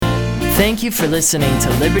Thank you for listening to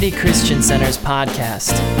Liberty Christian Center's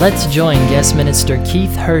podcast. Let's join guest minister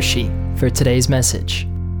Keith Hershey for today's message.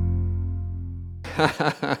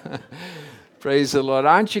 Praise the Lord.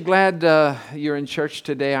 Aren't you glad you're in church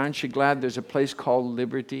today? Aren't you glad there's a place called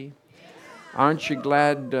Liberty? Aren't you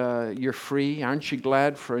glad you're free? Aren't you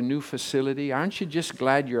glad for a new facility? Aren't you just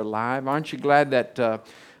glad you're alive? Aren't you glad that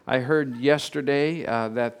I heard yesterday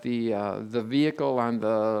that the vehicle on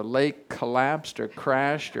the lake collapsed or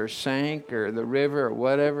crashed or sank or the river or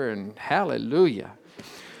whatever, and hallelujah.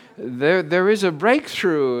 There is a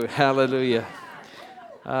breakthrough, hallelujah,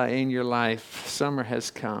 in your life. Summer has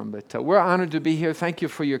come, but we're honored to be here. Thank you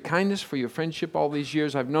for your kindness, for your friendship all these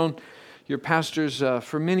years. I've known your pastors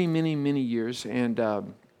for many, many, many years, and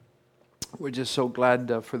we're just so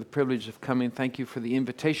glad for the privilege of coming. Thank you for the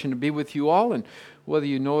invitation to be with you all, and whether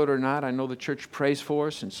you know it or not, I know the church prays for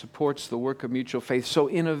us and supports the work of Mutual Faith. So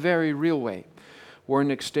in a very real way, we're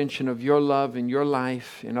an extension of your love in your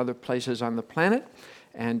life in other places on the planet.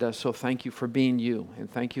 And so thank you for being you, and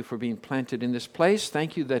thank you for being planted in this place.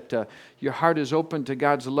 Thank you that your heart is open to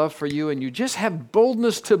God's love for you, and you just have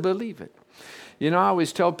boldness to believe it. You know, I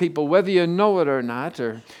always tell people, whether you know it or not,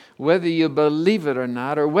 or whether you believe it or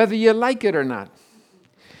not, or whether you like it or not,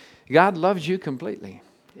 God loves you completely.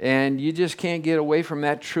 And you just can't get away from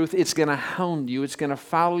that truth. It's going to hound you. It's going to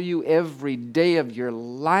follow you every day of your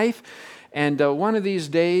life. And one of these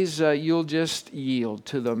days, you'll just yield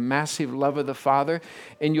to the massive love of the Father.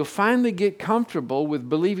 And you'll finally get comfortable with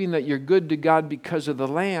believing that you're good to God because of the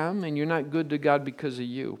Lamb, and you're not good to God because of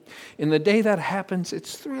you. And the day that happens,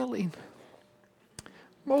 it's thrilling.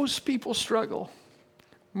 Most people struggle.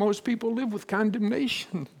 Most people live with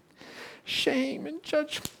condemnation, shame, and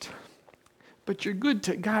judgment. But you're good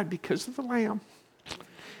to God because of the Lamb.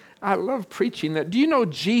 I love preaching that. Do you know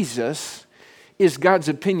Jesus is God's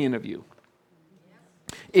opinion of you?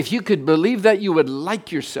 If you could believe that, you would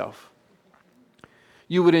like yourself.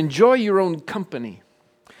 You would enjoy your own company.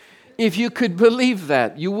 If you could believe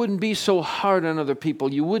that, you wouldn't be so hard on other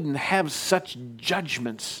people. You wouldn't have such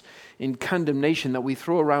judgments and condemnation that we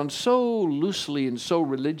throw around so loosely and so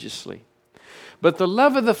religiously. But the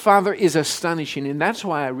love of the Father is astonishing, and that's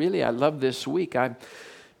why I love this week. I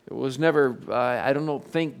don't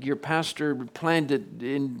think your pastor planned it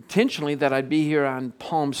intentionally that I'd be here on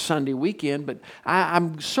Palm Sunday weekend, but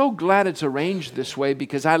I'm so glad it's arranged this way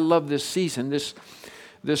because I love this season,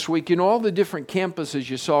 this week. You know, all the different campuses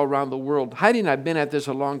you saw around the world. Heidi and I have been at this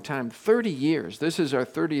a long time, 30 years. This is our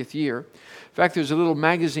 30th year. In fact, there's a little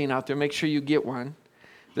magazine out there. Make sure you get one.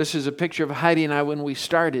 This is a picture of Heidi and I when we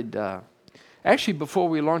started. Actually, before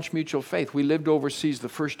we launched Mutual Faith, we lived overseas the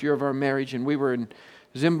first year of our marriage, and we were in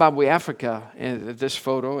Zimbabwe, Africa, at this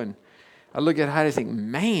photo. And I look at Heidi and think,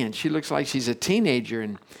 man, she looks like she's a teenager,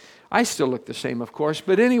 and I still look the same, of course.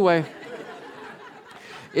 But anyway,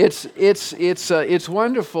 it's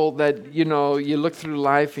wonderful that, you know, you look through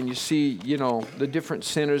life and you see, you know, the different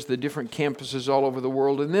centers, the different campuses all over the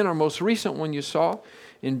world. And then our most recent one you saw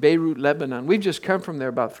in Beirut, Lebanon. We've just come from there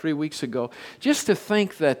about 3 weeks ago. Just to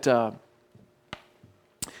think that,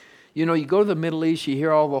 you know, you go to the Middle East, you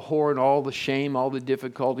hear all the horror and all the shame, all the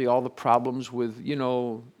difficulty, all the problems with, you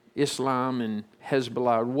know, Islam and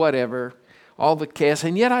Hezbollah or whatever, all the chaos.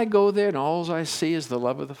 And yet I go there and all I see is the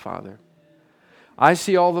love of the Father. I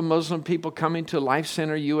see all the Muslim people coming to Life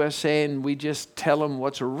Center USA, and we just tell them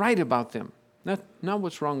what's right about them, not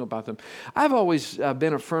what's wrong about them. I've always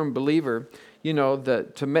been a firm believer, you know,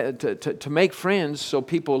 that to make friends so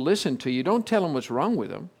people listen to you, don't tell them what's wrong with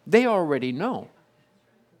them. They already know.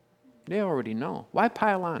 They already know. Why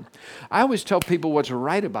pile on? I always tell people what's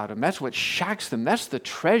right about them. That's what shocks them. That's the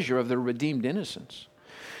treasure of their redeemed innocence.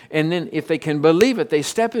 And then if they can believe it, they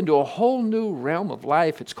step into a whole new realm of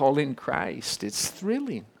life. It's called in Christ. It's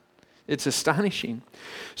thrilling. It's astonishing.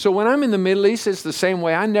 So when I'm in the Middle East, it's the same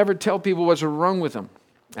way. I never tell people what's wrong with them.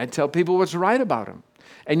 I tell people what's right about them.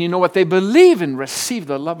 And you know what? They believe and receive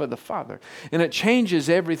the love of the Father. And it changes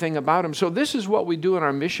everything about them. So this is what we do in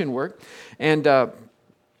our mission work. And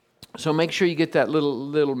so make sure you get that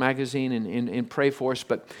little magazine and pray for us.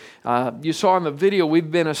 But you saw in the video,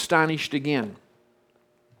 we've been astonished again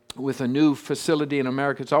with a new facility in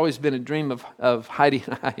America. It's always been a dream of Heidi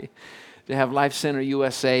and I to have Life Center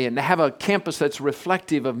USA and to have a campus that's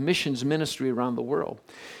reflective of missions ministry around the world.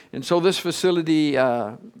 And so this facility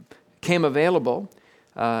came available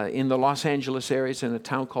in the Los Angeles areas in a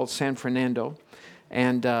town called San Fernando.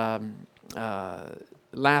 And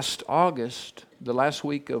last August, the last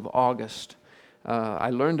week of August, I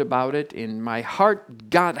learned about it and my heart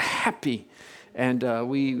got happy. And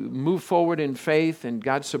we moved forward in faith, and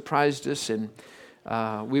God surprised us, and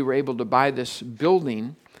we were able to buy this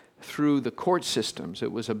building through the court systems.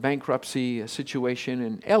 It was a bankruptcy situation.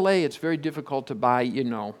 In L.A., it's very difficult to buy,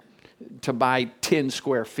 to buy 10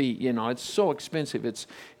 square feet. It's so expensive.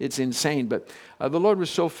 It's insane. But the Lord was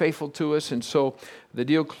so faithful to us. And so the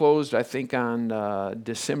deal closed, I think, on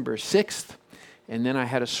December 6th. And then I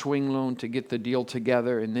had a swing loan to get the deal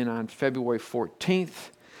together. And then on February 14th,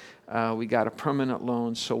 we got a permanent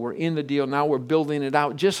loan. So we're in the deal. Now we're building it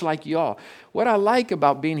out just like y'all. What I like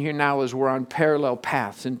about being here now is we're on parallel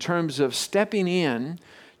paths in terms of stepping in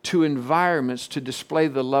to environments to display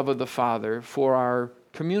the love of the Father for our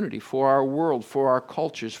community, for our world, for our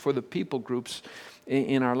cultures, for the people groups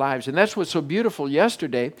in our lives. And that's what's so beautiful.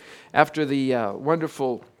 Yesterday, after the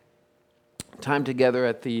wonderful time together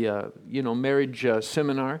at the marriage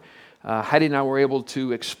seminar, Heidi and I were able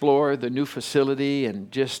to explore the new facility,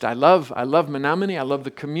 and I love Menominee. I love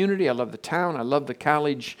the community. I love the town. I love the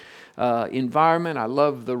college environment. I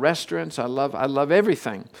love the restaurants. I love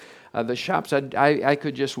everything. The shops. I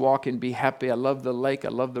could just walk and be happy. I love the lake. I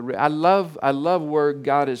love the. I love where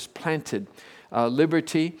God has planted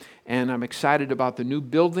Liberty, and I'm excited about the new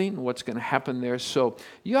building, what's going to happen there. So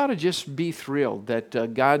you ought to just be thrilled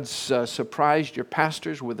that God's surprised your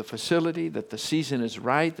pastors with a facility, that the season is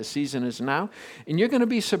right, the season is now, and you're going to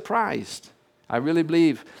be surprised. I really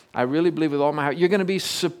believe with all my heart. You're going to be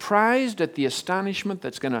surprised at the astonishment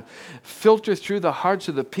that's going to filter through the hearts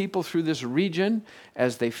of the people through this region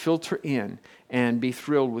as they filter in, and be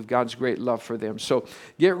thrilled with God's great love for them. So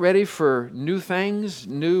get ready for new things,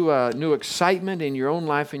 new excitement in your own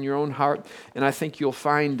life, in your own heart. And I think you'll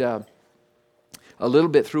find a little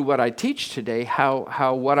bit through what I teach today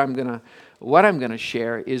how what I'm going to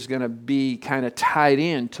share is going to be kind of tied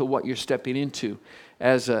in to what you're stepping into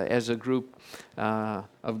as a group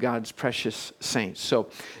of God's precious saints. So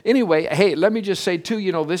anyway, hey, let me just say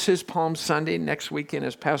too, this is Palm Sunday. Next weekend,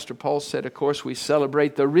 as Pastor Paul said, of course, we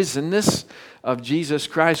celebrate the risenness of Jesus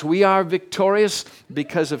Christ. We are victorious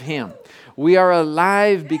because of Him. We are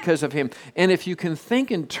alive because of Him. And if you can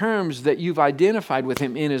think in terms that you've identified with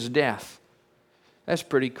Him in His death, that's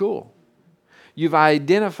pretty cool. You've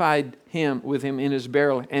identified with Him in His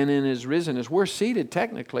burial and in His risenness. We're seated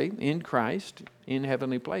technically in Christ in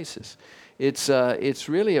heavenly places. It's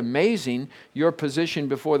really amazing your position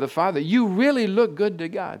before the Father. You really look good to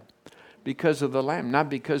God because of the Lamb, not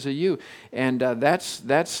because of you. And that's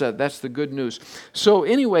the good news. So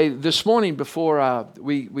anyway, this morning before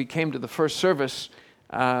we came to the first service,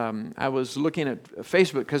 I was looking at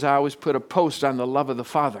Facebook because I always put a post on the love of the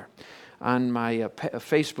Father on my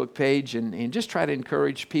Facebook page and just try to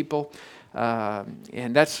encourage people.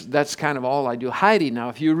 And that's kind of all I do. Heidi, now,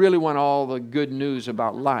 if you really want all the good news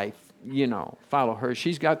about life, follow her.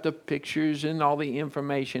 She's got the pictures and all the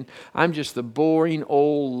information. I'm just the boring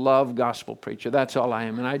old love gospel preacher. That's all I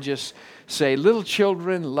am. And I just say, little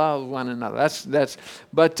children, love one another.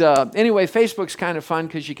 But anyway, Facebook's kind of fun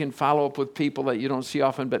because you can follow up with people that you don't see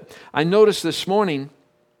often. But I noticed this morning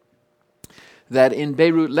that in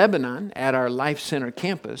Beirut, Lebanon, at our Life Center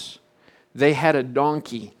campus, they had a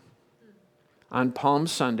donkey on Palm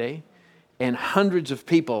Sunday, and hundreds of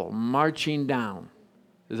people marching down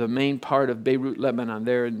the main part of Beirut, Lebanon,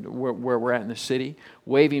 there where we're at in the city,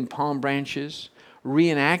 waving palm branches,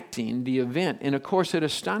 reenacting the event. And of course, it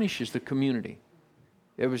astonishes the community.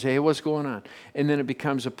 It was, hey, what's going on? And then it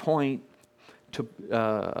becomes a point to,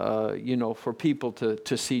 for people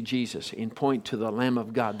to see Jesus and point to the Lamb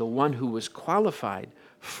of God, the one who was qualified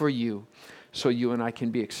for you, so you and I can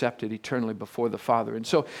be accepted eternally before the Father. And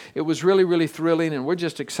so it was really, really thrilling, and we're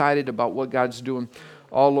just excited about what God's doing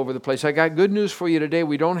all over the place. I got good news for you today.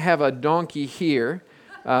 We don't have a donkey here.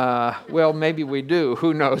 Well, maybe we do.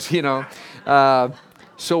 Who knows,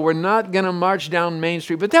 So we're not going to march down Main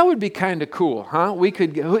Street, but that would be kind of cool, huh?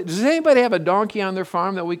 Does anybody have a donkey on their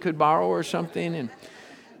farm that we could borrow or something?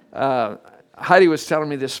 And Heidi was telling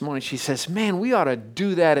me this morning, she says, man, we ought to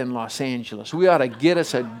do that in Los Angeles. We ought to get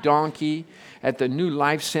us a donkey at the new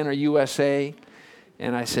Life Center USA.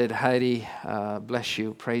 And I said, Heidi, bless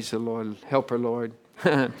you. Praise the Lord. Help her, Lord.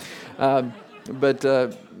 But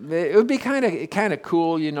it would be kind of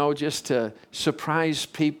cool, just to surprise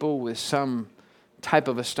people with some type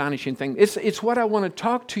of astonishing thing. It's what I want to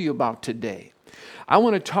talk to you about today. I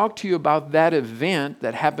want to talk to you about that event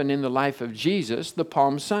that happened in the life of Jesus, the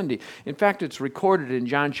Palm Sunday. In fact, it's recorded in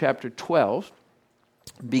John chapter 12.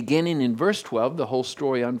 Beginning in verse 12, the whole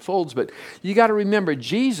story unfolds. But you got to remember,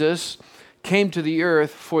 Jesus came to the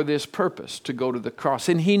earth for this purpose, to go to the cross,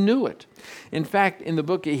 and He knew it. In fact, in the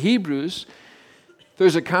book of Hebrews,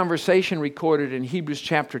 there's a conversation recorded in Hebrews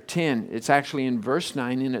chapter 10. It's actually in verse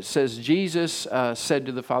 9, and it says, Jesus said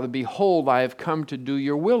to the Father, behold, I have come to do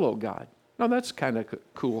your will, O God. Now, that's kind of a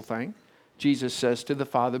cool thing. Jesus says to the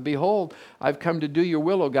Father, behold, I've come to do your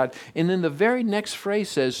will, O God. And then the very next phrase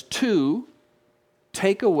says, to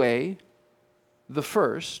take away the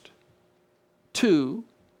first, to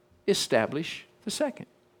establish the second.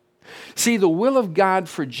 See, the will of God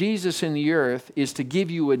for Jesus in the earth is to give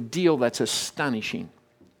you a deal that's astonishing.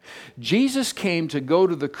 Jesus came to go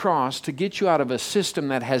to the cross to get you out of a system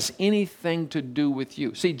that has anything to do with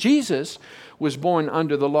you. See, Jesus was born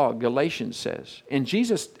under the law, Galatians says, and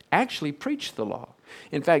Jesus actually preached the law.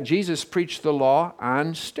 In fact, Jesus preached the law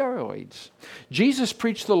on steroids. Jesus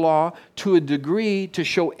preached the law to a degree to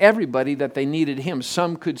show everybody that they needed him.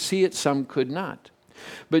 Some could see it, some could not.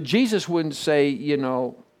 But Jesus wouldn't say,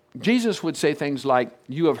 Jesus would say things like,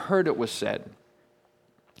 you have heard it was said,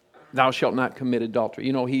 thou shalt not commit adultery.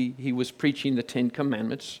 He was preaching the 10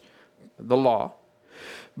 Commandments, the law.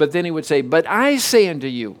 But then he would say, but I say unto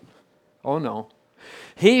you, oh no,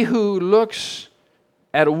 he who looks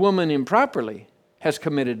at a woman improperly has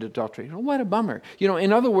committed adultery. What a bummer.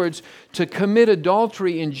 In other words, to commit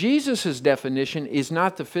adultery in Jesus' definition is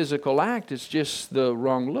not the physical act, it's just the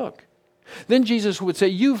wrong look. Then Jesus would say,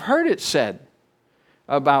 you've heard it said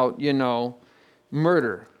about,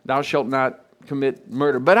 murder. Thou shalt not commit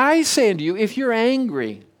murder. But I say unto you, if you're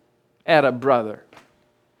angry at a brother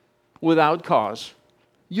without cause,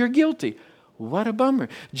 you're guilty. What a bummer.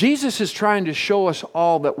 Jesus is trying to show us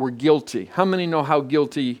all that we're guilty. How many know how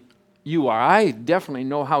guilty you are? I definitely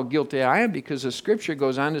know how guilty I am because the scripture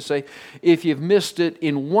goes on to say, if you've missed it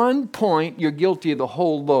in one point, you're guilty of the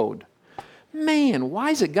whole load. Man,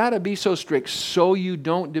 why's it got to be so strict? So you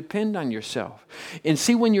don't depend on yourself. And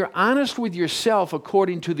see, when you're honest with yourself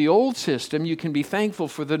according to the old system, you can be thankful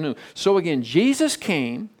for the new. So again, Jesus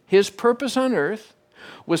came, his purpose on earth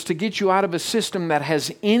was to get you out of a system that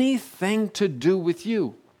has anything to do with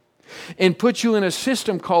you and put you in a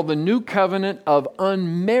system called the new covenant of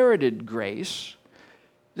unmerited grace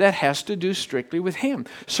that has to do strictly with him.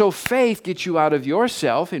 So faith gets you out of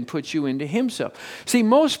yourself and puts you into himself. See,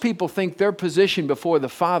 most people think their position before the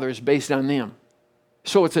Father is based on them.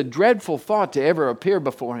 So it's a dreadful thought to ever appear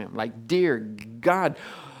before him. Like, dear God,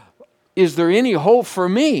 is there any hope for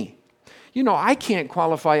me? I can't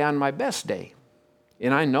qualify on my best day.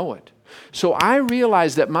 And I know it. So I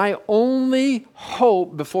realize that my only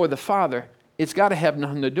hope before the Father, it's got to have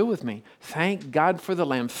nothing to do with me. Thank God for the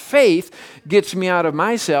Lamb. Faith gets me out of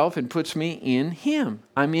myself and puts me in him.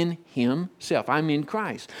 I'm in himself. I'm in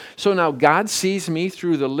Christ. So now God sees me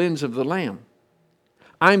through the lens of the Lamb.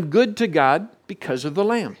 I'm good to God because of the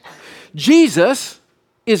Lamb. Jesus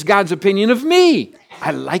is God's opinion of me.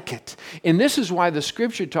 I like it. And this is why the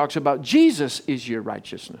scripture talks about Jesus is your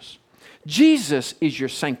righteousness. Jesus is your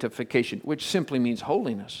sanctification, which simply means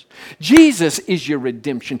holiness. Jesus is your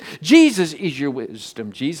redemption. Jesus is your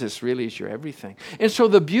wisdom. Jesus really is your everything. And so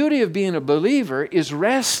the beauty of being a believer is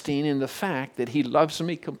resting in the fact that he loves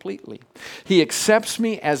me completely. He accepts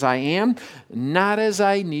me as I am, not as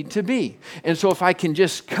I need to be. And so if I can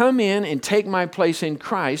just come in and take my place in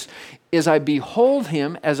Christ, as I behold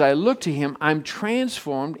him, as I look to him, I'm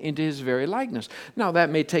transformed into his very likeness. Now, that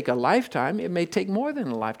may take a lifetime. It may take more than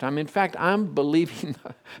a lifetime. In fact, I'm believing,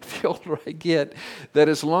 the older I get, that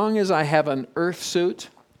as long as I have an earth suit,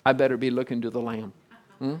 I better be looking to the Lamb.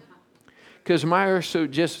 Because my earth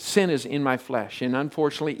suit, just sin is in my flesh. And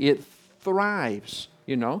unfortunately, it thrives.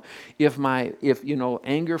 If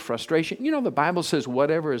anger, frustration, the Bible says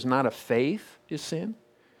whatever is not of faith is sin.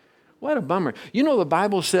 What a bummer. The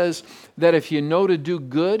Bible says that if you know to do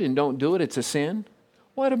good and don't do it, it's a sin.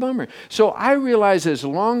 What a bummer. So I realize as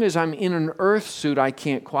long as I'm in an earth suit, I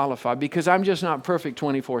can't qualify because I'm just not perfect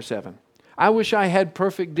 24/7. I wish I had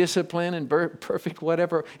perfect discipline and perfect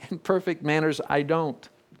whatever and perfect manners. I don't.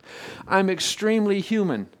 I'm extremely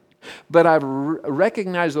human. But I've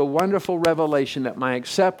recognized the wonderful revelation that my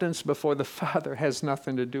acceptance before the Father has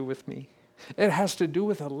nothing to do with me. It has to do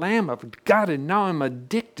with the Lamb of God, and now I'm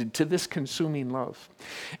addicted to this consuming love.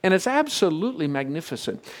 And it's absolutely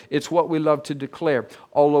magnificent. It's what we love to declare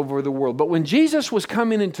all over the world. But when Jesus was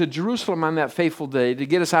coming into Jerusalem on that fateful day to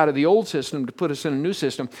get us out of the old system, to put us in a new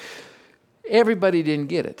system, everybody didn't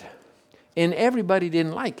get it. And everybody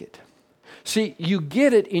didn't like it. See, you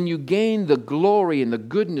get it and you gain the glory and the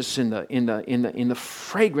goodness in the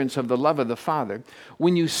fragrance of the love of the Father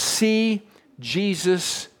when you see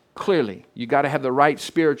Jesus clearly. You got to have the right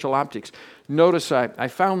spiritual optics. Notice I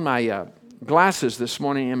found my glasses this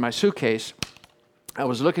morning in my suitcase. I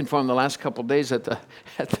was looking for them the last couple of days at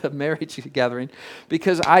the marriage gathering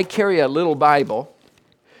because I carry a little Bible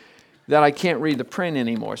that I can't read the print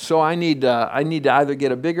anymore. So I need to either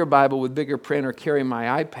get a bigger Bible with bigger print or carry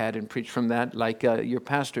my iPad and preach from that like your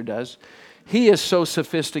pastor does. He is so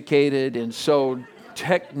sophisticated and so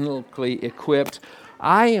technically equipped.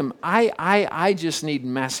 I just need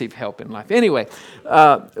massive help in life. Anyway,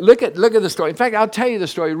 look at the story. In fact, I'll tell you the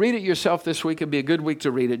story. Read it yourself this week. It'd be a good week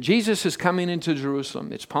to read it. Jesus is coming into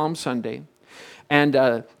Jerusalem. It's Palm Sunday. And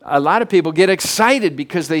a lot of people get excited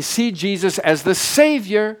because they see Jesus as the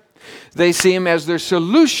Savior. They see Him as their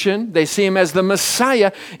solution. They see Him as the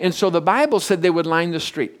Messiah. And so the Bible said they would line the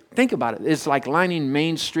street. Think about it. It's like lining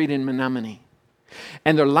Main Street in Menominee.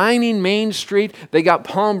 And they're lining Main Street. They got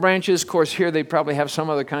palm branches. Of course, here they probably have some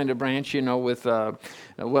other kind of branch, with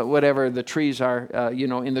whatever the trees are,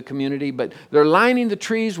 in the community. But they're lining the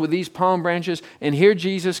trees with these palm branches. And here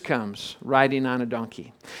Jesus comes riding on a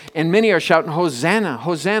donkey. And many are shouting, Hosanna,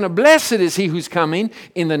 Hosanna, blessed is He who's coming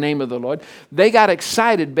in the name of the Lord. They got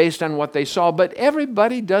excited based on what they saw. But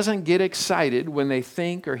everybody doesn't get excited when they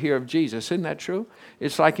think or hear of Jesus. Isn't that true?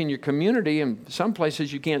 It's like in your community. In some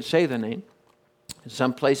places you can't say the name. In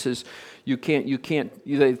some places,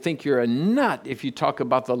 they think you're a nut if you talk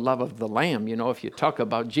about the love of the Lamb. If you talk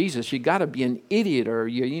about Jesus, you got to be an idiot, or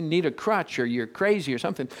you need a crutch, or you're crazy or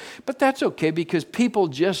something. But that's okay, because people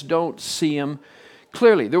just don't see Him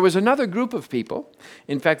clearly. There was another group of people.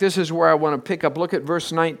 In fact, this is where I want to pick up. Look at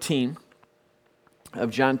verse 19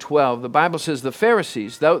 of John 12. The Bible says the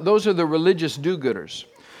Pharisees, those are the religious do-gooders.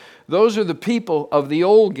 Those are the people of the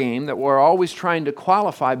old game that were always trying to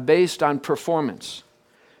qualify based on performance,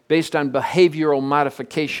 based on behavioral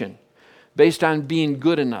modification, based on being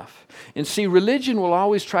good enough. And see, religion will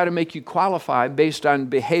always try to make you qualify based on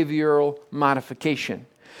behavioral modification.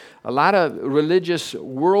 A lot of religious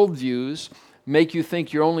worldviews make you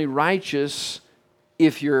think you're only righteous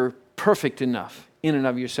if you're perfect enough in and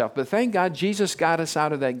of yourself. But thank God Jesus got us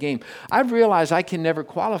out of that game. I've realized I can never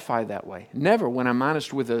qualify that way. Never, when I'm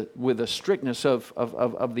honest with the strictness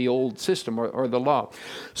of the old system or the law.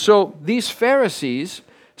 So these Pharisees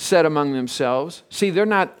said among themselves, see, they're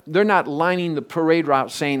not lining the parade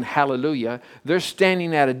route saying hallelujah. They're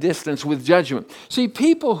standing at a distance with judgment. See,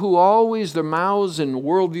 people who always, their mouths and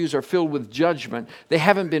worldviews are filled with judgment, they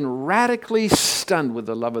haven't been radically stunned with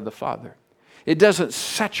the love of the Father. It doesn't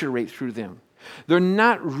saturate through them. They're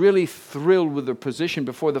not really thrilled with their position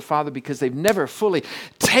before the Father because they've never fully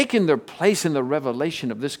taken their place in the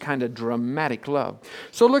revelation of this kind of dramatic love.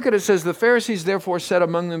 So look at it. It says, the Pharisees therefore said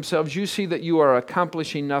among themselves, you see that you are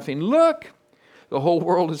accomplishing nothing. Look, the whole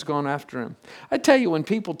world has gone after Him. I tell you, when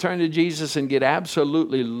people turn to Jesus and get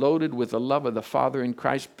absolutely loaded with the love of the Father in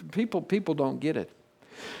Christ, people don't get it.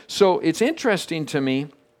 So it's interesting to me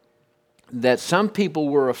that some people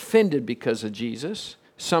were offended because of Jesus.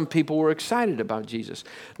 Some people were excited about Jesus.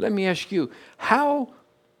 Let me ask you, how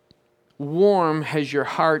warm has your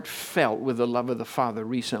heart felt with the love of the Father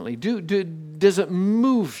recently? Does it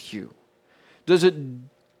move you? Does it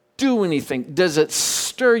do anything? Does it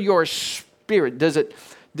stir your spirit? Does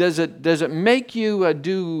it make you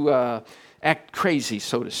act crazy,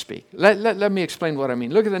 so to speak? Let me explain what I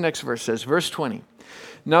mean. Look at the next verse. It says, verse 20.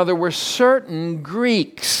 Now there were certain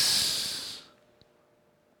Greeks,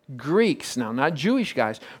 now, not Jewish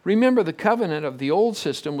guys. Remember, the covenant of the old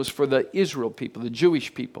system was for the Israel people, the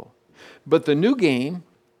Jewish people. But the new game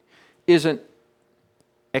isn't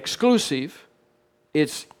exclusive,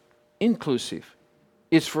 it's inclusive.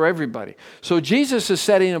 It's for everybody. So Jesus is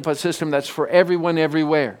setting up a system that's for everyone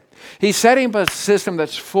everywhere. He's setting up a system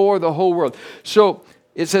that's for the whole world. So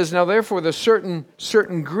it says, now therefore the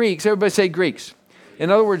certain Greeks, everybody say Greeks.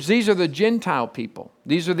 In other words, these are the Gentile people.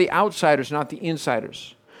 These are the outsiders, not the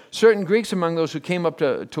insiders. Certain Greeks among those who came up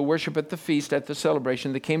to worship at the feast, at the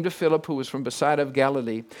celebration, they came to Philip, who was from Bethsaida of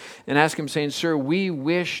Galilee, and asked him, saying, Sir, we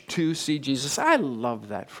wish to see Jesus. I love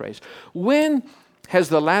that phrase. When has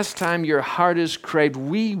the last time your heart has craved,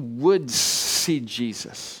 we would see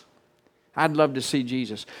Jesus? I'd love to see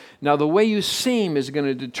Jesus. Now, the way you see Him is going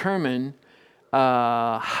to determine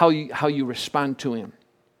how you respond to Him.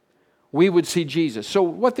 We would see Jesus. So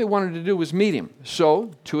what they wanted to do was meet Him.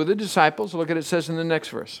 So two of the disciples, look at it says in the next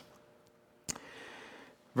verse.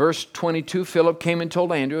 Verse 22, Philip came and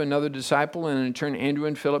told Andrew, another disciple, and in turn Andrew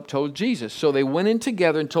and Philip told Jesus. So they went in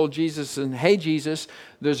together and told Jesus, and hey Jesus,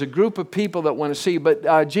 there's a group of people that want to see you,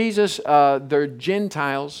 but Jesus, they're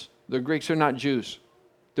Gentiles, they're Greeks, they're not Jews.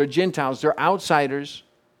 They're Gentiles, they're outsiders.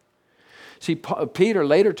 See, Peter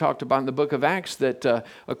later talked about in the book of Acts that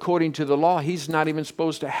according to the law, he's not even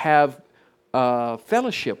supposed to have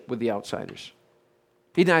fellowship with the outsiders.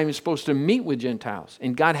 He's not even supposed to meet with Gentiles.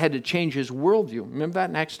 And God had to change his worldview. Remember that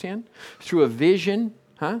in Acts 10? Through a vision,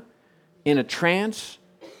 in a trance,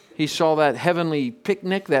 he saw that heavenly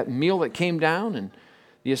picnic, that meal that came down, and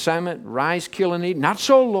the assignment, rise, kill, and eat. Not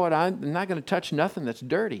so, Lord, I'm not going to touch nothing that's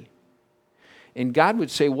dirty. And God would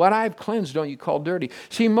say, what I've cleansed don't you call dirty.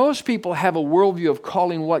 See, most people have a worldview of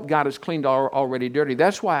calling what God has cleaned already dirty.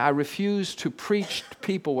 That's why I refuse to preach to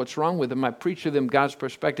people what's wrong with them. I preach to them God's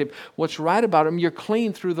perspective. What's right about them, you're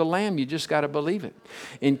clean through the Lamb. You just got to believe it.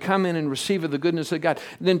 And come in and receive of the goodness of God.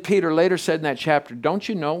 And then Peter later said in that chapter, don't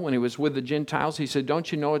you know, when he was with the Gentiles, he said,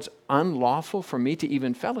 don't you know it's unlawful for me to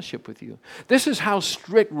even fellowship with you? This is how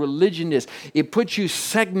strict religion is. It puts you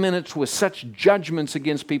segmented with such judgments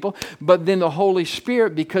against people, but then the Holy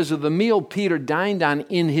Spirit, because of the meal Peter dined on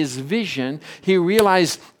in his vision, he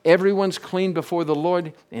realized everyone's clean before the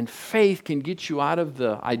Lord, and faith can get you out of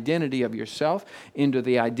the identity of yourself into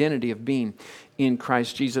the identity of being in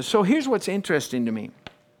Christ Jesus. So here's what's interesting to me.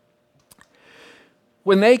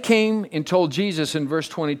 When they came and told Jesus in verse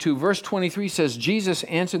 22, verse 23 says, Jesus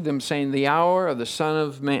answered them saying, the hour of the Son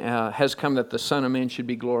of Man has come that the Son of Man should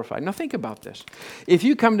be glorified. Now think about this. If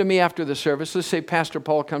you come to me after the service, let's say Pastor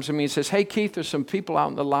Paul comes to me and says, hey Keith, there's some people out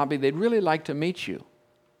in the lobby, they'd really like to meet you.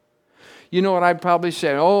 You know what I'd probably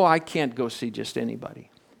say? Oh, I can't go see just anybody.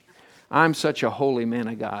 I'm such a holy man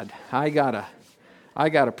of God. I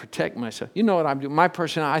gotta protect myself. You know what I'm doing? My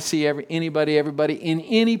personality, I see anybody, everybody in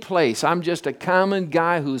any place. I'm just a common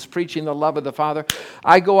guy who's preaching the love of the Father.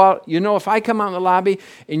 I go out, if I come out in the lobby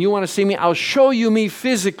and you want to see me, I'll show you me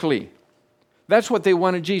physically. That's what they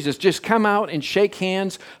wanted Jesus. Just come out and shake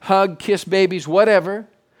hands, hug, kiss babies, whatever.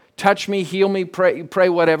 Touch me, heal me, pray,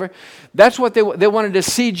 whatever. That's what they wanted to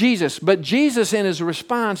see Jesus. But Jesus in his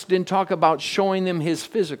response didn't talk about showing them his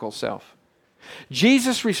physical self.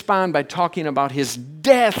 Jesus responded by talking about his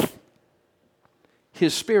death,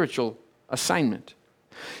 his spiritual assignment.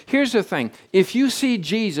 Here's the thing. If you see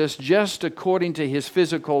Jesus just according to his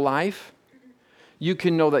physical life, you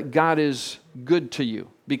can know that God is good to you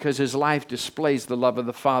because his life displays the love of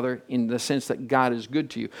the Father in the sense that God is good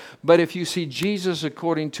to you. But if you see Jesus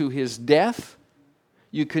according to his death,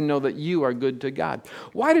 you can know that you are good to God.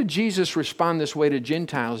 Why did Jesus respond this way to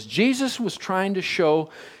Gentiles? Jesus was trying to show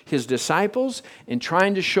his disciples and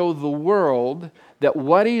trying to show the world that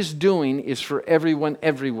what he's doing is for everyone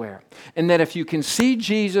everywhere. And that if you can see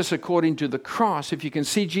Jesus according to the cross, if you can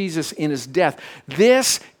see Jesus in his death,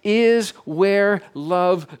 this is where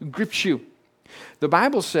love grips you. The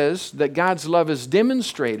Bible says that God's love is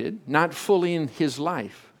demonstrated not fully in his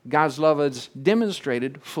life. God's love is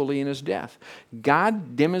demonstrated fully in his death.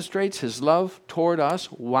 God demonstrates his love toward us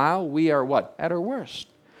while we are what? At our worst.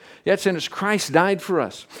 That's in as Christ died for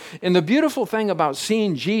us. And the beautiful thing about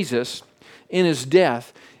seeing Jesus in his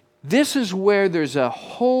death, this is where there's a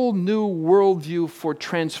whole new worldview for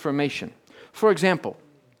transformation. For example,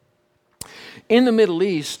 in the Middle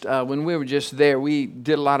East, when we were just there, we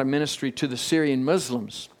did a lot of ministry to the Syrian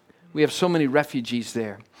Muslims. We have so many refugees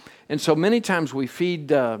there. And so many times we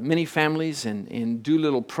feed many families and do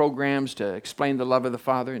little programs to explain the love of the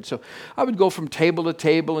Father. And so I would go from table to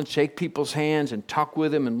table and shake people's hands and talk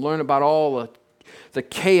with them and learn about all the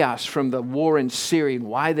chaos from the war in Syria and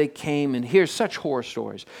why they came and hear such horror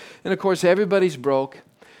stories. And of course, everybody's broke.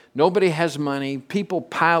 Nobody has money. People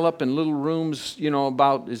pile up in little rooms,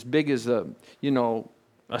 about as big as a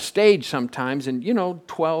stage sometimes. And,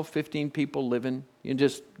 12, 15 people living,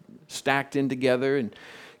 just stacked in together and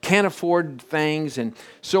can't afford things. And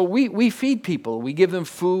so we feed people. We give them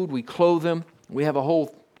food. We clothe them. We have a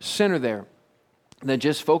whole center there that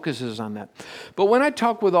just focuses on that. But when I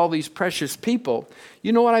talk with all these precious people,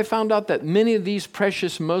 you know what I found out? That many of these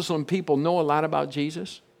precious Muslim people know a lot about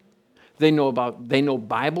Jesus. They know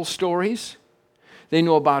Bible stories. They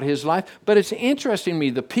know about his life. But it's interesting to me,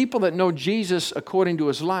 the people that know Jesus according to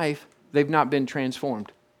his life, they've not been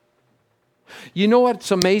transformed. You know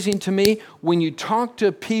what's amazing to me? When you talk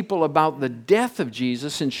to people about the death of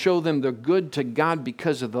Jesus and show them they're good to God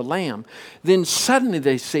because of the Lamb, then suddenly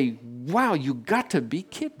they say, wow, you got to be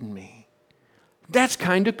kidding me. That's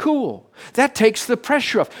kind of cool. That takes the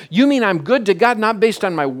pressure off. You mean I'm good to God not based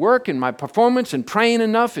on my work and my performance and praying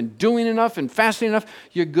enough and doing enough and fasting enough?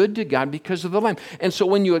 You're good to God because of the Lamb. And so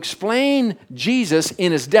when you explain Jesus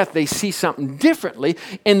in his death, they see something differently,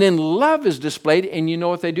 and then love is displayed, and you know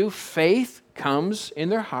what they do? Faith comes in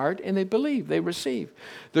their heart, and they believe, they receive.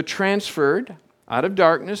 They're transferred out of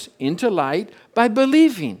darkness into light by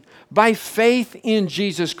believing, by faith in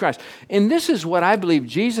Jesus Christ. And this is what I believe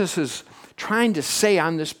Jesus is trying to say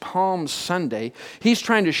on this Palm Sunday. He's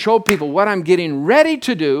trying to show people what I'm getting ready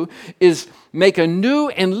to do is make a new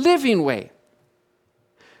and living way,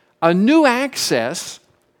 a new access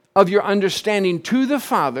of your understanding to the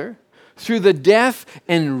Father through the death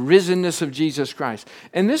and risenness of Jesus Christ.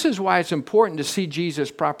 And this is why it's important to see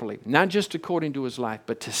Jesus properly, not just according to his life,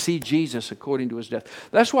 but to see Jesus according to his death.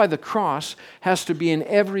 That's why the cross has to be in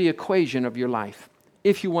every equation of your life,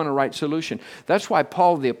 if you want a right solution. That's why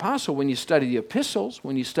Paul the Apostle, when you study the epistles,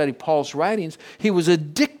 when you study Paul's writings, he was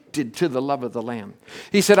addicted to the love of the Lamb.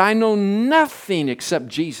 He said, I know nothing except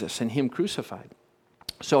Jesus and him crucified.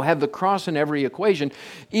 So have the cross in every equation,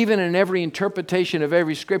 even in every interpretation of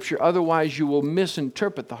every scripture. Otherwise, you will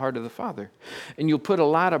misinterpret the heart of the Father. And you'll put a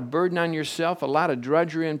lot of burden on yourself, a lot of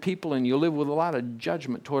drudgery on people, and you'll live with a lot of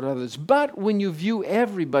judgment toward others. But when you view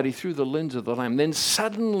everybody through the lens of the Lamb, then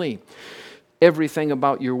suddenly everything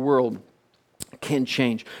about your world can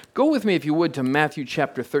change. Go with me, if you would, to Matthew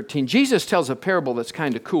chapter 13. Jesus tells a parable that's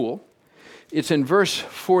kind of cool. It's in verse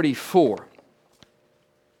 44.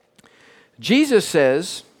 Jesus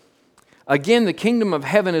says, again, the kingdom of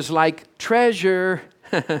heaven is like treasure.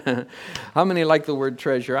 How many like the word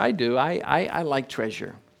treasure? I do. I like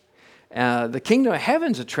treasure. The kingdom of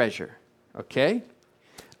heaven's a treasure, okay?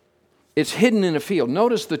 It's hidden in a field.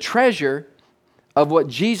 Notice the treasure of what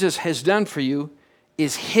Jesus has done for you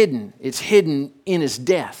is hidden. It's hidden in his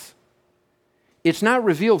death. It's not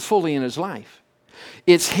revealed fully in his life.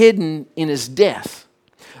 It's hidden in his death.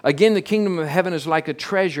 Again, the kingdom of heaven is like a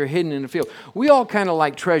treasure hidden in a field. We all kind of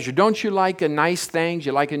like treasure. Don't you like nice things?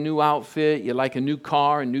 You like a new outfit. You like a new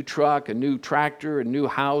car, a new truck, a new tractor, a new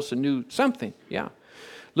house, a new something. Yeah.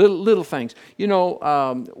 Little things. You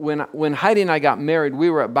know, when Heidi and I got married, we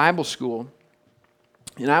were at Bible school.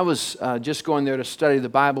 And I was just going there to study the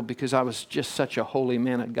Bible because I was just such a holy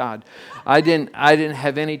man of God. I didn't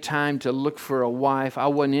have any time to look for a wife. I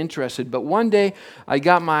wasn't interested. But one day I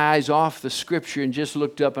got my eyes off the scripture and just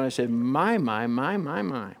looked up and I said, my.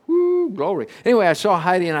 Woo, glory. Anyway, I saw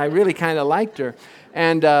Heidi and I really kind of liked her.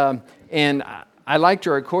 And I liked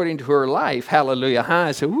her according to her life. Hallelujah. Huh?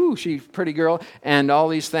 I said, woo, she's a pretty girl. And all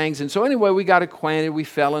these things. And so anyway, we got acquainted. We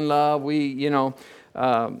fell in love.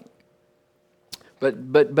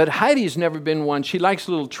 But Heidi's never been one. She likes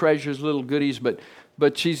little treasures, little goodies, but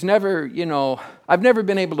she's never, I've never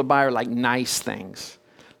been able to buy her like nice things,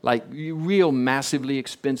 like real massively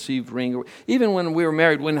expensive ring. Even when we were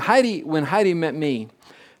married, when Heidi met me,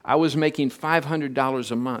 I was making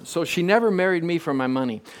 $500 a month. So she never married me for my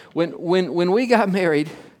money. When we got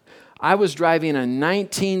married, I was driving a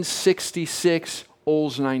 1966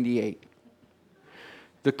 Olds 98.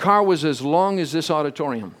 The car was as long as this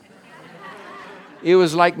auditorium. It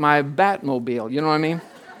was like my Batmobile, you know what I mean?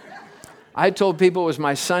 I told people it was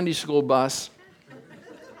my Sunday school bus.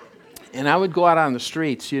 And I would go out on the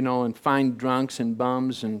streets, and find drunks and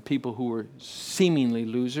bums and people who were seemingly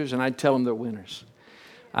losers, and I'd tell them they're winners.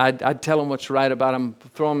 I'd tell them what's right about them,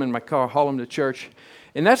 throw them in my car, haul them to church.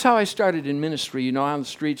 And that's how I started in ministry, on the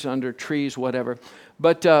streets, under trees, whatever.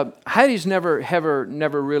 But Heidi's never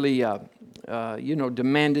really,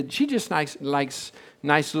 demanded. She just likes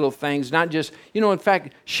nice little things, not just, in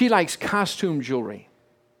fact, she likes costume jewelry.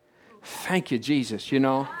 Thank you, Jesus,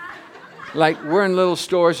 Like we're in little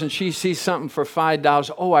stores and she sees something for $5.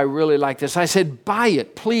 Oh, I really like this. I said, buy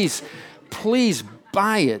it, please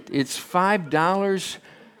buy it. It's $5.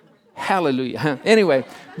 Hallelujah. Anyway,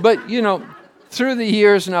 but, through the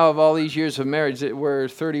years now of all these years of marriage, we're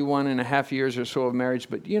 31 and a half years or so of marriage,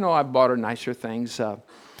 but, I bought her nicer things,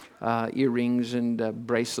 earrings and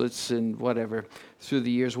bracelets and whatever through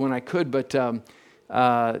the years when I could. But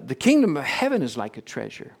the kingdom of heaven is like a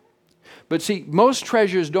treasure. But see, most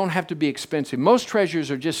treasures don't have to be expensive. Most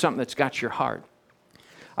treasures are just something that's got your heart.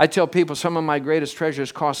 I tell people some of my greatest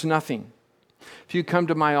treasures cost nothing. If you come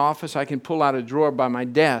to my office, I can pull out a drawer by my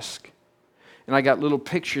desk, and I got little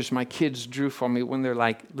pictures my kids drew for me when they're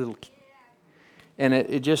like little kids. And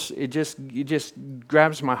it just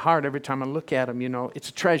grabs my heart every time I look at them, It's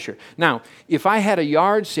a treasure. Now, if I had a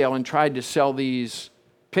yard sale and tried to sell these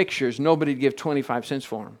pictures, nobody'd give 25 cents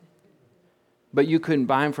for them. But you couldn't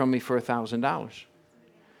buy them from me for $1,000.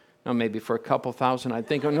 Now, maybe for a couple thousand, I'd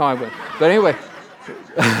think, no, I would. But anyway,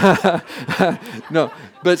 no.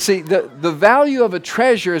 But see, the value of a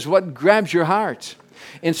treasure is what grabs your heart.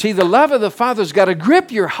 And see, the love of the Father's got to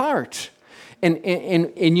grip your heart. And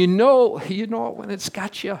you know it when it's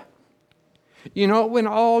got you. You know it when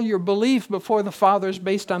all your belief before the Father is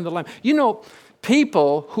based on the Lamb.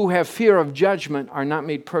 People who have fear of judgment are not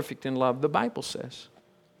made perfect in love, the Bible says.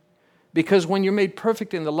 Because when you're made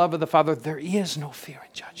perfect in the love of the Father, there is no fear in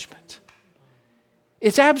judgment.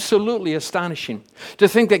 It's absolutely astonishing to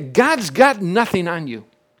think that God's got nothing on you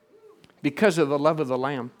because of the love of the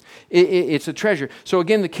Lamb. It's a treasure. So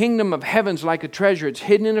again, the kingdom of heaven's like a treasure. It's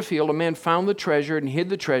hidden in a field. A man found the treasure and hid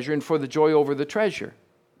the treasure, and for the joy over the treasure.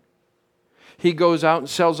 he goes out and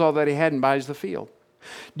sells all that he had and buys the field.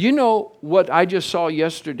 Do you know what I just saw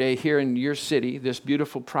yesterday here in your city, this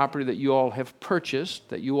beautiful property that you all have purchased,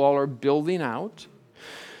 that you all are building out?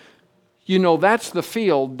 You know, that's the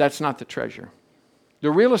field, that's not the treasure. The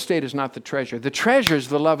real estate is not the treasure. The treasure is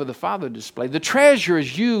the love of the Father displayed. The treasure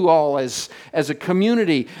is you all as a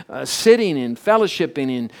community sitting and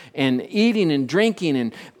fellowshipping and eating and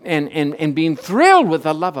drinking and being thrilled with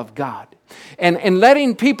the love of God. And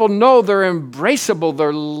letting people know they're embraceable,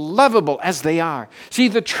 they're lovable as they are. See,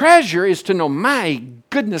 the treasure is to know, my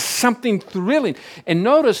goodness, something thrilling. And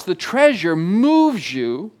notice the treasure moves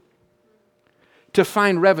you to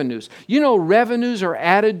find revenues. You know, revenues are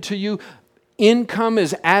added to you. Income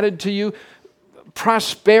is added to you.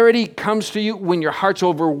 Prosperity comes to you when your heart's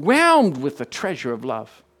overwhelmed with the treasure of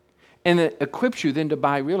love. And it equips you then to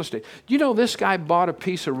buy real estate. Do you know this guy bought a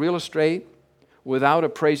piece of real estate without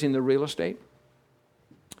appraising the real estate?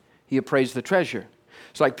 He appraised the treasure.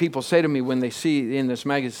 It's like people say to me when they see in this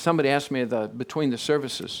magazine, somebody asked me between the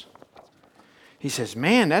services. He says,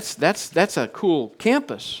 man, that's a cool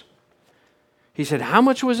campus. He said, how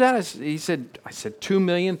much was that? I said,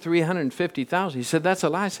 $2,350,000. He said, that's a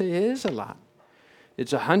lot. I said, it is a lot.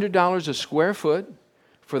 It's $100 a square foot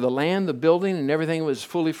for the land, the building, and everything was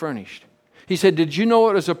fully furnished. He said, did you know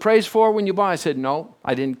what it was appraised for when you bought? I said, no,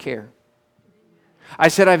 I didn't care. I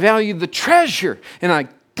said, I value the treasure, and I'm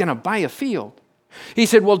going to buy a field. He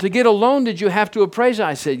said, well, to get a loan, did you have to appraise it?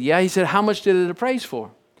 I said, yeah. He said, how much did it appraise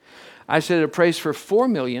for? I said, it appraised for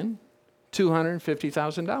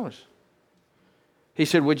 $4,250,000. He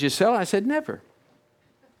said, would you sell it? I said, never.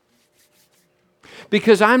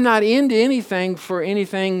 Because I'm not into anything for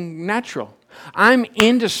anything natural. I'm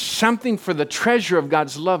into something for the treasure of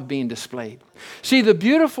God's love being displayed. See, the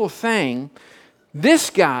beautiful thing, this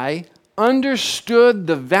guy understood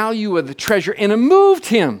the value of the treasure and it moved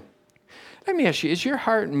him. Let me ask you, is your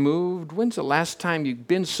heart moved? When's the last time you've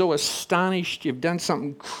been so astonished you've done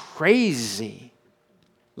something crazy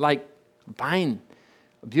like buying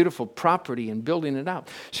a beautiful property and building it out?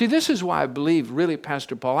 See, this is why I believe, really,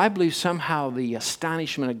 Pastor Paul, I believe somehow the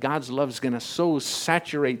astonishment of God's love is going to so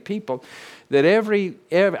saturate people that every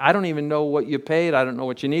I don't even know what you paid, I don't know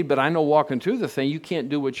what you need, but I know walking through the thing, you can't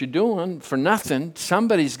do what you're doing for nothing.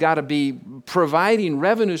 Somebody's got to be providing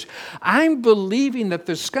revenues. I'm believing that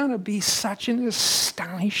there's going to be such an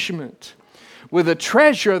astonishment with a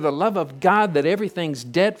treasure of the love of God that everything's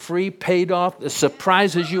debt-free, paid off, it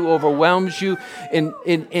surprises you, overwhelms you,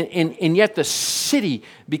 and yet the city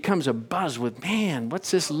becomes abuzz with, man,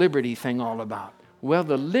 what's this liberty thing all about? Well,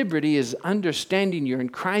 the liberty is understanding you're in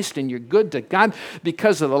Christ and you're good to God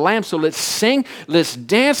because of the Lamb. So let's sing, let's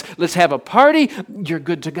dance, let's have a party. You're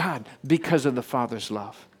good to God because of the Father's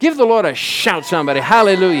love. Give the Lord a shout, somebody.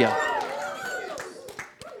 Hallelujah.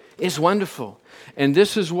 It's wonderful. And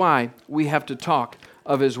this is why we have to talk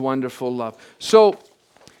of His wonderful love. So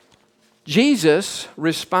Jesus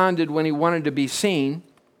responded when He wanted to be seen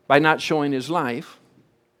by not showing His life,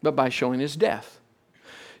 but by showing His death.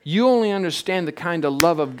 You only understand the kind of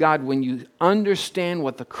love of God when you understand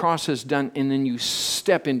what the cross has done and then you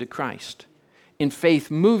step into Christ. And faith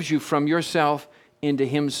moves you from yourself into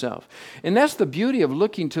Himself. And that's the beauty of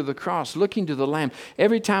looking to the cross, looking to the Lamb.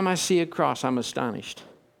 Every time I see a cross, I'm astonished.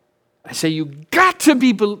 I say, you got to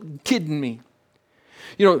be kidding me.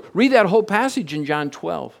 You know, read that whole passage in John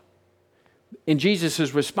 12. In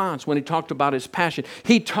Jesus' response, when He talked about His passion,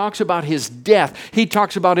 He talks about His death. He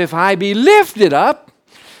talks about, if I be lifted up,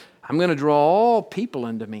 I'm going to draw all people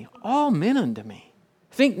unto me, all men unto me.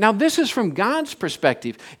 Think, now this is from God's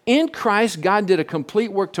perspective. In Christ, God did a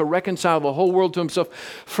complete work to reconcile the whole world to Himself.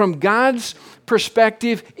 From God's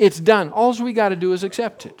perspective, it's done. All we got to do is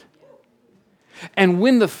accept it. And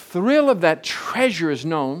when the thrill of that treasure is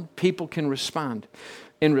known, people can respond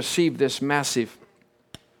and receive this massive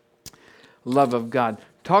love of God.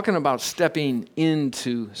 Talking about stepping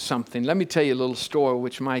into something, let me tell you a little story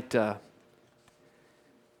which might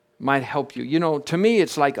help you. You know, to me,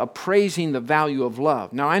 it's like appraising the value of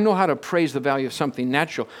love. Now, I know how to appraise the value of something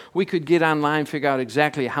natural. We could get online, figure out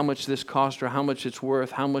exactly how much this cost or how much it's worth,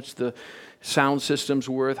 how much the sound system's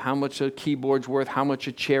worth, how much a keyboard's worth, how much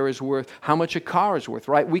a chair is worth, how much a car is worth,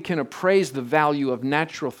 right? We can appraise the value of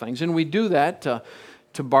natural things. And we do that to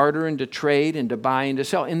barter and to trade and to buy and to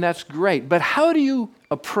sell. And that's great. But how do you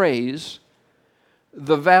appraise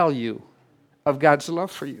the value of God's love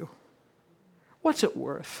for you? What's it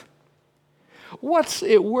worth? What's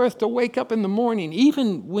it worth to wake up in the morning,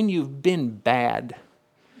 even when you've been bad,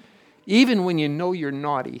 even when you know you're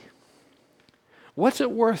naughty? What's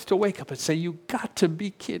it worth to wake up and say, you got to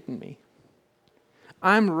be kidding me?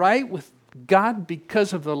 I'm right with God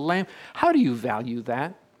because of the Lamb. How do you value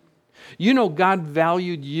that? You know God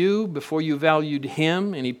valued you before you valued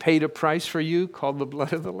Him, and He paid a price for you called the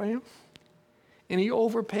blood of the Lamb. And He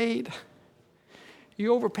overpaid. He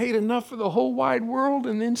overpaid enough for the whole wide world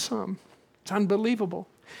and then some. It's unbelievable.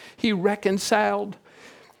 He reconciled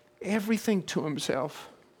everything to Himself.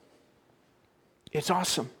 It's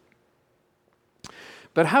awesome.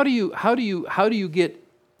 But how do you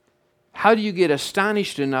get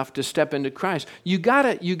astonished enough to step into Christ? You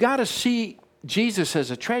gotta see Jesus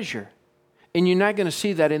as a treasure. And you're not going to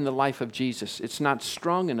see that in the life of Jesus. It's not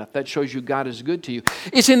strong enough. That shows you God is good to you.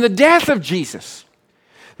 It's in the death of Jesus.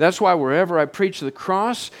 That's why wherever I preach, the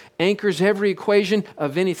cross anchors every equation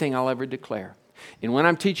of anything I'll ever declare. And when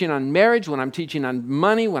I'm teaching on marriage, when I'm teaching on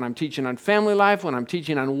money, when I'm teaching on family life, when I'm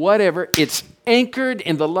teaching on whatever, it's anchored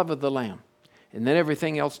in the love of the Lamb. And then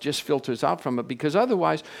everything else just filters out from it, because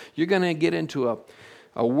otherwise you're going to get into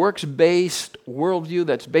a works-based worldview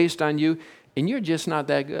that's based on you, and you're just not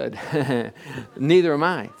that good. Neither am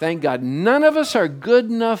I. Thank God. None of us are good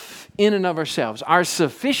enough in and of ourselves. Our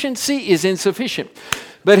sufficiency is insufficient.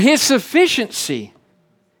 But His sufficiency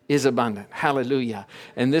is abundant. Hallelujah.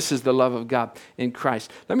 And this is the love of God in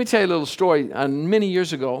Christ. Let me tell you a little story. Many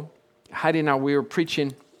years ago, Heidi and I, we were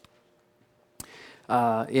preaching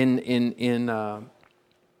in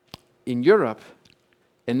Europe,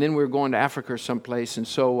 and then we were going to Africa or someplace, and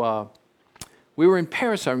so we were in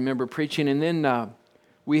Paris, I remember preaching, and then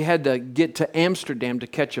we had to get to Amsterdam to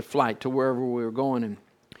catch a flight to wherever we were going, and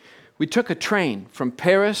we took a train from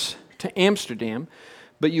Paris to Amsterdam,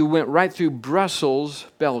 but you went right through Brussels,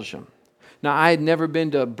 Belgium. Now, I had never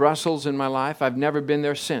been to Brussels in my life. I've never been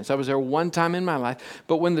there since. I was there one time in my life,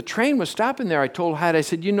 but when the train was stopping there, I told Heidi, I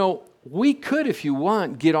said, we could, if you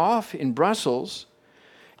want, get off in Brussels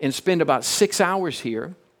and spend about 6 hours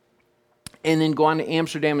here and then go on to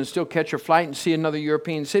Amsterdam and still catch your flight and see another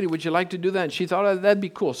European city. Would you like to do that? And she thought, oh, that'd be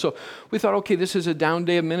cool. So we thought, okay, this is a down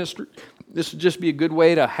day of ministry. This would just be a good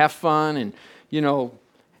way to have fun and,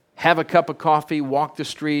 have a cup of coffee, walk the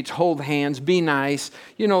streets, hold hands, be nice.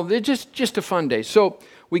 They're just a fun day. So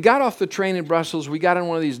we got off the train in Brussels. We got on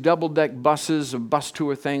one of these double-deck buses, a bus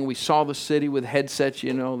tour thing. We saw the city with headsets,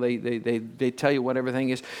 they tell you what everything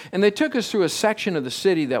is. And they took us through a section of the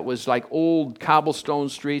city that was like old cobblestone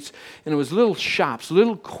streets, and it was little shops,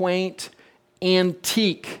 little quaint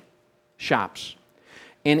antique shops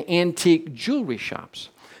and antique jewelry shops.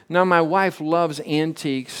 Now, my wife loves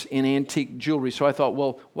antiques and antique jewelry, so I thought,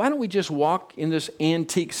 well, why don't we just walk in this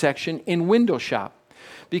antique section and window shop?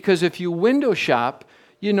 Because if you window shop,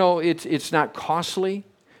 it's not costly.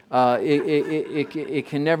 It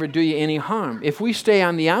can never do you any harm. If we stay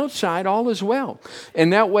on the outside, all is well.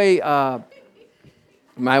 And that way,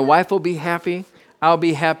 my wife will be happy, I'll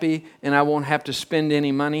be happy, and I won't have to spend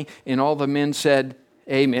any money. And all the men said,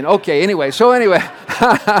 amen. Okay, anyway.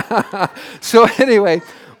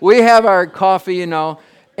 We have our coffee, and,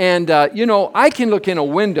 I can look in a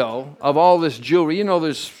window of all this jewelry.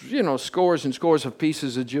 There's, scores and scores of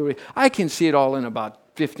pieces of jewelry. I can see it all in about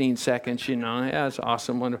 15 seconds, Yeah, it's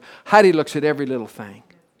awesome, wonderful. Heidi looks at every little thing.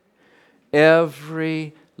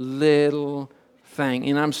 Every little thing.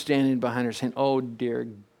 And I'm standing behind her saying, oh, dear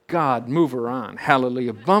God, move her on.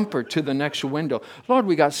 Hallelujah. Bump her to the next window. Lord,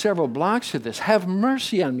 we got several blocks of this. Have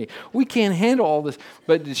mercy on me. We can't handle all this.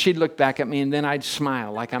 But she'd look back at me, and then I'd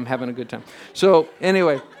smile like I'm having a good time. So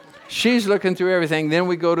anyway, she's looking through everything. Then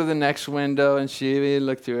we go to the next window, and she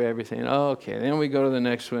looked through everything. Okay, then we go to the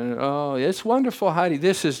next window. Oh, it's wonderful, Heidi.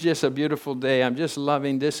 This is just a beautiful day. I'm just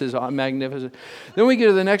loving. This is magnificent. Then we get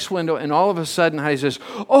to the next window, and all of a sudden, Heidi says,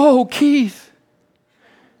 oh, Keith.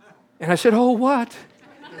 And I said, oh, what?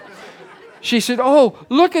 She said, oh,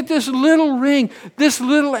 look at this little ring, this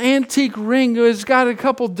little antique ring. It's got a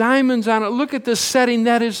couple diamonds on it. Look at the setting.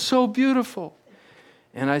 That is so beautiful.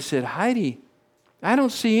 And I said, Heidi, I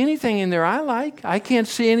don't see anything in there I like. I can't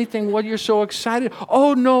see anything. What you're so excited.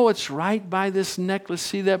 Oh, no, it's right by this necklace.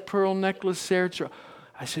 See that pearl necklace there?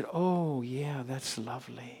 I said, oh, yeah, that's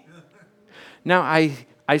lovely. Now,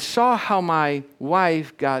 I saw how my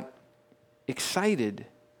wife got excited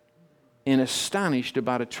and astonished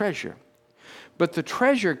about a treasure. But the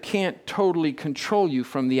treasure can't totally control you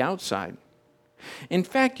from the outside. In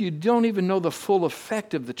fact, you don't even know the full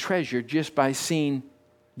effect of the treasure just by seeing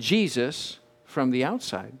Jesus from the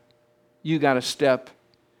outside. You got to step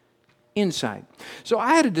inside. So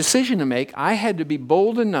I had a decision to make. I had to be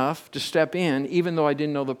bold enough to step in, even though I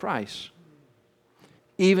didn't know the price.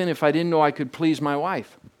 Even if I didn't know I could please my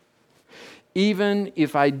wife. Even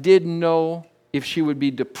if I didn't know if she would be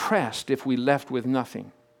depressed if we left with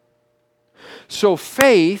nothing. So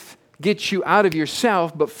faith gets you out of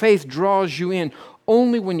yourself, but faith draws you in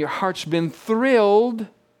only when your heart's been thrilled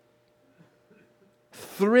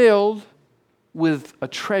with a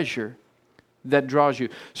treasure that draws you.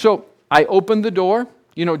 So I opened the door.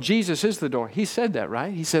 You know, Jesus is the door. He said that,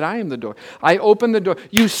 right? He said, I am the door. I open the door.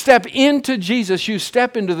 You step into Jesus, you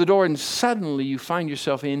step into the door, and suddenly you find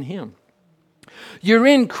yourself in Him. You're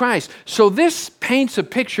in Christ. So this paints a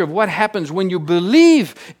picture of what happens when you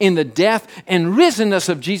believe in the death and risenness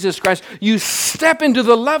of Jesus Christ. You step into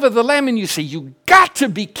the love of the Lamb and you say, you got to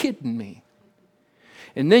be kidding me.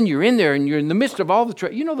 And then you're in there and you're in the midst of all the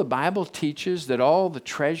treasures. You know, the Bible teaches that all the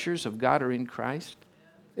treasures of God are in Christ.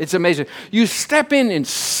 It's amazing. You step in and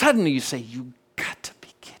suddenly you say, you got to be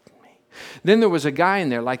kidding me. Then there was a guy in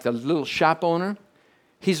there, like the little shop owner.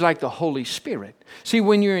 He's like the Holy Spirit. See,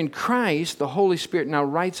 when you're in Christ, the Holy Spirit now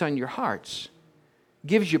writes on your hearts,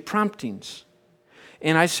 gives you promptings.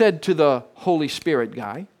 And I said to the Holy Spirit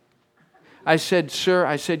guy, I said, sir,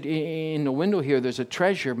 in the window here, there's a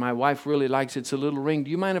treasure my wife really likes. It's a little ring.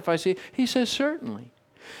 Do you mind if I see it? He says, certainly.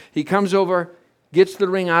 He comes over, gets the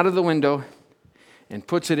ring out of the window, and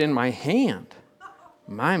puts it in my hand.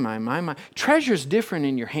 My. Treasure's different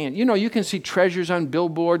in your hand. You know, you can see treasures on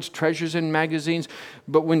billboards, treasures in magazines,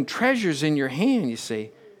 but when treasure's in your hand, you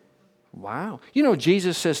say, wow. You know,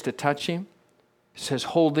 Jesus says to touch Him, says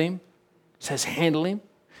hold Him, says handle Him,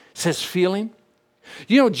 says feel Him.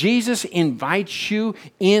 You know, Jesus invites you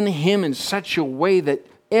in Him in such a way that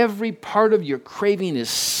every part of your craving is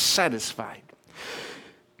satisfied.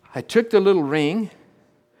 I took the little ring,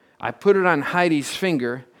 I put it on Heidi's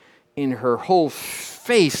finger, and her whole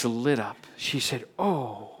face lit up. She said,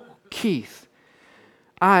 oh, Keith,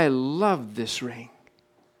 I love this ring.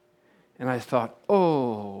 And I thought,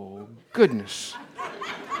 oh, goodness.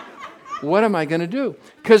 What am I going to do?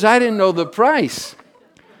 Because I didn't know the price.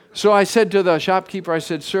 So I said to the shopkeeper, I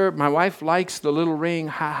said, sir, my wife likes the little ring.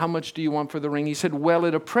 How much do you want for the ring? He said, well,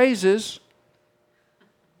 it appraises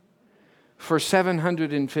for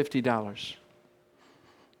 $750.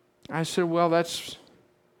 I said, well,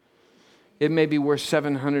 it may be worth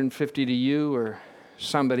 $750 to you or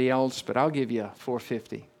somebody else, but I'll give you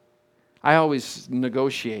 $450. I always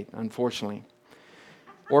negotiate, unfortunately,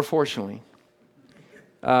 or fortunately,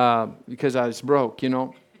 because I was broke, you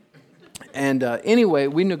know. And anyway,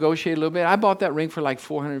 we negotiated a little bit. I bought that ring for like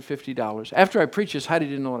 $450. After I preached this, Heidi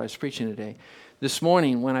didn't know what I was preaching today. This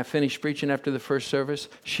morning, when I finished preaching after the first service,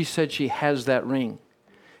 she said she has that ring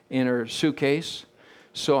in her suitcase.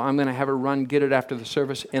 So I'm going to have her run, get it after the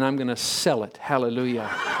service, and I'm going to sell it. Hallelujah.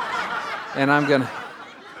 And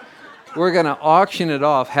we're going to auction it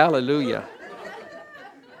off. Hallelujah.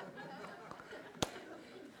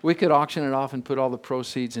 We could auction it off and put all the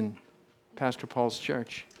proceeds in Pastor Paul's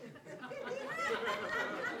church.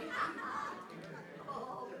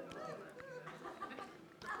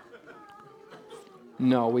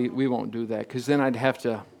 No, we won't do that, because then I'd have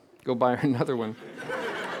to go buy her another one.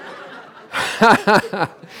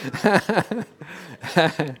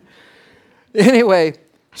 Anyway,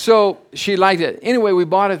 so she liked it. Anyway, we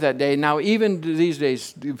bought it that day. Now, even these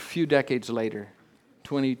days, a few decades later,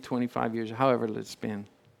 20, 25 years, however it's been,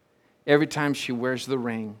 every time she wears the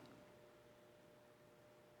ring,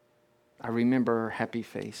 I remember her happy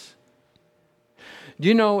face. Do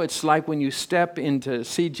you know, it's like when you step in to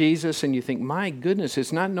see Jesus and you think, my goodness,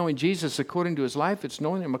 it's not knowing Jesus according to His life, it's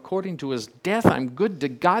knowing Him according to His death. I'm good to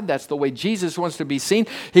God. That's the way Jesus wants to be seen.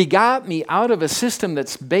 He got me out of a system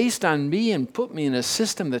that's based on me and put me in a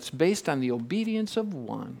system that's based on the obedience of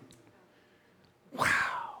one. Wow.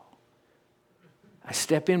 I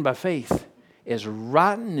step in by faith. As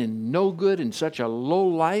rotten and no good and such a low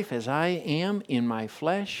life as I am in my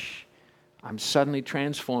flesh, I'm suddenly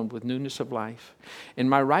transformed with newness of life. And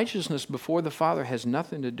my righteousness before the Father has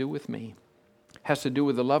nothing to do with me. It has to do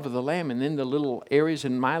with the love of the Lamb. And in the little areas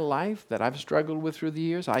in my life that I've struggled with through the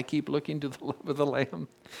years, I keep looking to the love of the Lamb.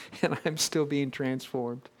 And I'm still being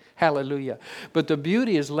transformed. Hallelujah. But the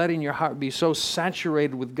beauty is letting your heart be so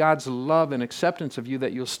saturated with God's love and acceptance of you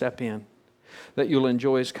that you'll step in, that you'll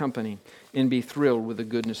enjoy His company and be thrilled with the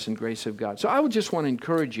goodness and grace of God. So I would just want to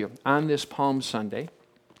encourage you on this Palm Sunday,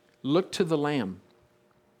 look to the Lamb.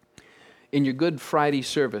 In your Good Friday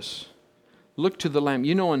service, look to the Lamb.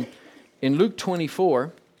 You know, in Luke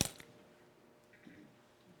 24,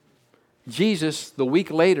 Jesus, the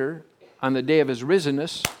week later, on the day of His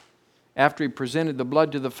risenness, after He presented the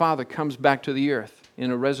blood to the Father, comes back to the earth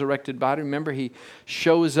in a resurrected body. Remember, He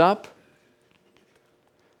shows up.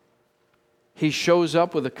 He shows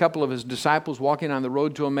up with a couple of His disciples walking on the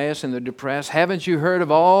road to Emmaus, and they're depressed. Haven't you heard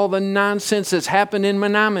of all the nonsense that's happened in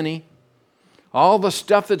Menominee? All the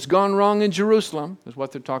stuff that's gone wrong in Jerusalem is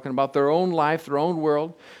what they're talking about, their own life, their own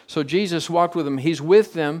world. So Jesus walked with them. He's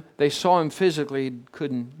with them. They saw him physically,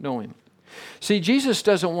 couldn't know him. See, Jesus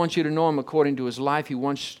doesn't want you to know him according to his life. He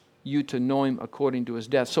wants you to know him according to his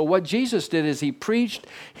death. So what Jesus did is he preached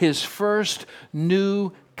his first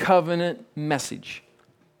new covenant message.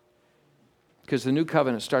 Because the new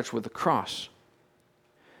covenant starts with the cross.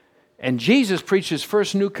 And Jesus preached his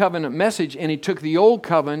first new covenant message, and he took the old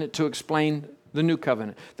covenant to explain the new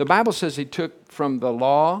covenant. The Bible says he took from the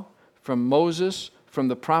law, from Moses, from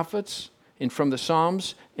the prophets, and from the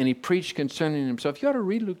Psalms, and he preached concerning himself. You ought to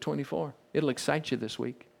read Luke 24. It'll excite you this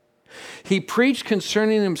week. He preached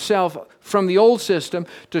concerning himself from the old system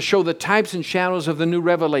to show the types and shadows of the new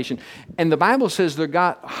revelation. And the Bible says their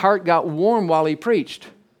heart got warm while he preached,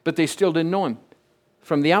 but they still didn't know him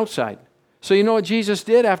from the outside. So you know what Jesus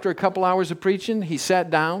did after a couple hours of preaching? He sat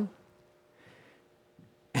down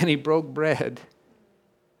and he broke bread.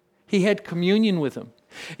 He had communion with them.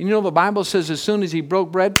 And you know, the Bible says as soon as he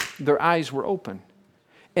broke bread, their eyes were open.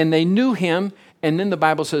 And they knew him, and then the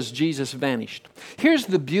Bible says Jesus vanished. Here's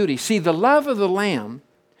the beauty. See, the love of the Lamb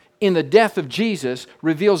in the death of Jesus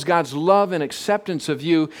reveals God's love and acceptance of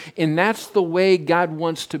you, and that's the way God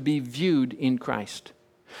wants to be viewed in Christ.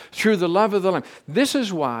 Through the love of the Lamb. This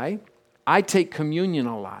is why I take communion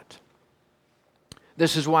a lot.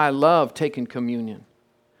 This is why I love taking communion.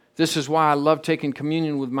 This is why I love taking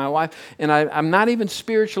communion with my wife. And I'm not even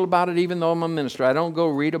spiritual about it, even though I'm a minister. I don't go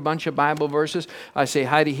read a bunch of Bible verses. I say,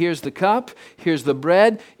 Heidi, here's the cup. Here's the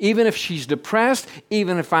bread. Even if she's depressed,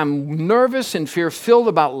 even if I'm nervous and fear-filled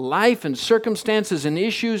about life and circumstances and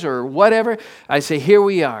issues or whatever, I say, here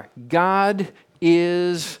we are. God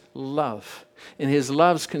is love. And his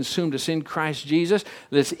love's consumed us in Christ Jesus.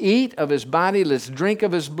 Let's eat of his body. Let's drink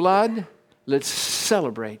of his blood. Let's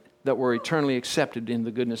celebrate that we're eternally accepted in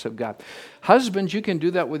the goodness of God. Husbands, you can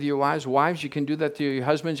do that with your wives. Wives, you can do that to your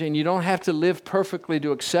husbands. And you don't have to live perfectly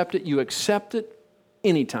to accept it. You accept it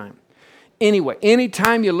anytime. Anyway,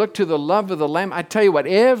 anytime you look to the love of the Lamb, I tell you what,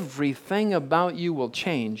 everything about you will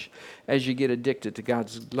change as you get addicted to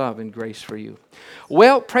God's love and grace for you.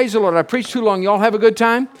 Well, praise the Lord. I preached too long. Y'all have a good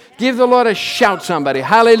time? Give the Lord a shout, somebody.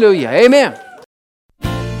 Hallelujah. Amen.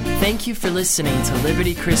 Thank you for listening to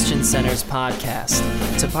Liberty Christian Center's podcast.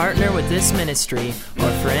 To partner with this ministry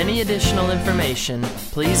or for any additional information,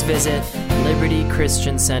 please visit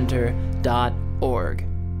libertychristiancenter.org.